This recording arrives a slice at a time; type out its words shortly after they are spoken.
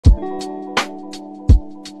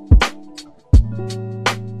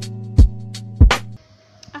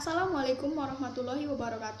warahmatullahi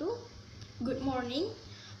wabarakatuh. Good morning.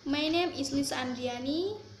 My name is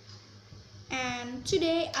Andriyani, and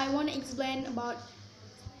today I want to explain about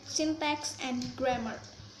syntax and grammar.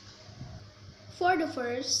 For the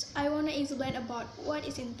first, I want to explain about what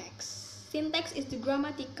is syntax. Syntax is the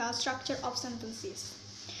grammatical structure of sentences,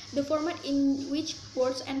 the format in which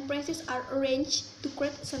words and phrases are arranged to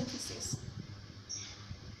create sentences.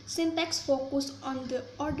 Syntax focuses on the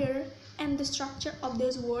order and the structure of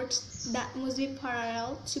those words that must be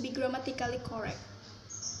parallel to be grammatically correct.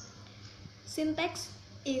 Syntax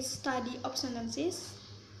is study of sentences,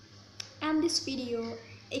 and this video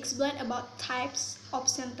explains about types of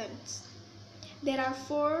sentence. There are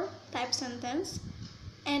 4 types sentence,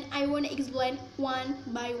 and I want to explain one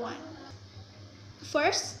by one.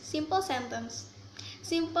 First, simple sentence.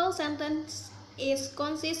 Simple sentence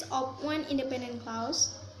consists of one independent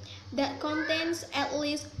clause that contains at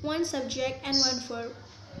least one subject and one verb,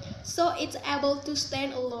 so it's able to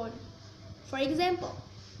stand alone. For example,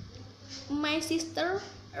 my sister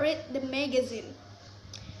read the magazine.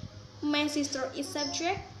 My sister is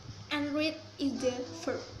subject and read is the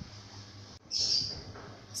verb.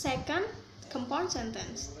 Second, compound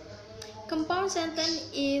sentence. Compound sentence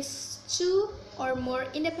is 2 or more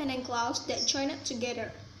independent clauses that join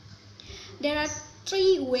together. There are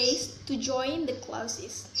 3 ways to join the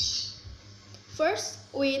clauses. First,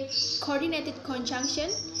 with coordinated conjunction,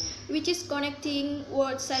 which is connecting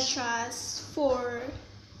words such as for,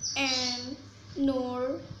 and,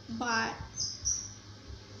 nor, but,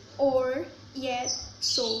 or, yet,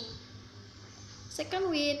 so. Second,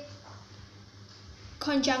 with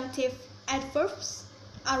conjunctive adverbs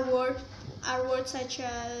are words such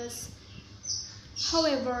as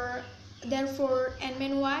however, therefore, and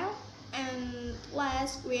meanwhile, and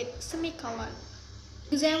last with semicolon.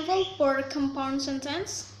 Example for compound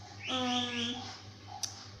sentence: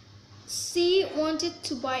 she wanted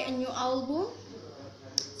to buy a new album,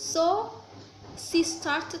 so she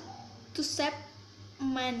started to save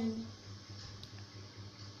money.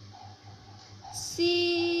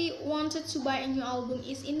 She wanted to buy a new album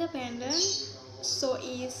is independent, so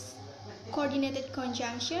is coordinated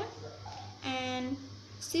conjunction, and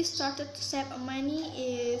she started to save money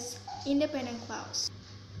is independent clause.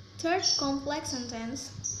 Third, complex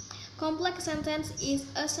sentence. Complex sentence is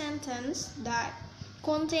a sentence that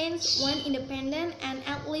contains one independent and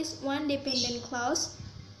at least one dependent clause.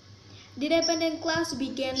 The dependent clause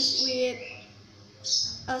begins with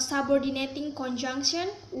a subordinating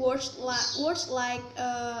conjunction, words like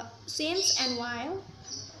since and while.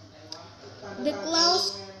 The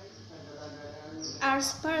clauses are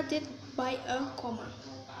separated by a comma.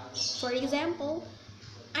 For example,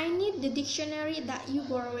 I need the dictionary that you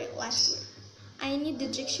borrowed last week. I need the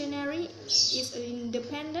dictionary is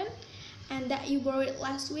independent, and that you borrowed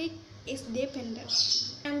last week is dependent.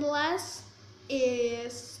 And last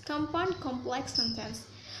is compound complex sentence.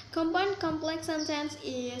 Compound complex sentence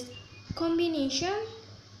is combination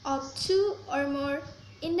of 2 or more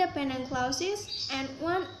independent clauses and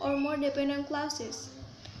 1 or more dependent clauses.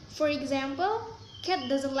 For example, Cat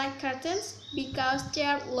doesn't like cartoons because they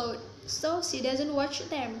are loud, so she doesn't watch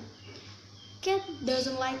them. Cat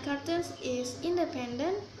doesn't like cartoons is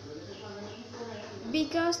independent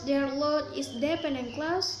because their load is dependent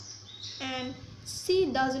clause, and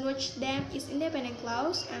she doesn't watch them is independent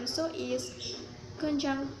clause, and so is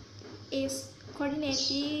coordinated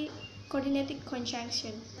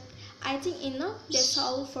conjunction. I think enough. That's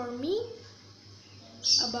all for me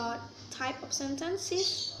about type of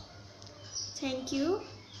sentences. Thank you.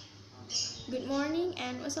 Good morning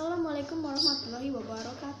and wassalamualaikum warahmatullahi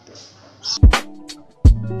wabarakatuh.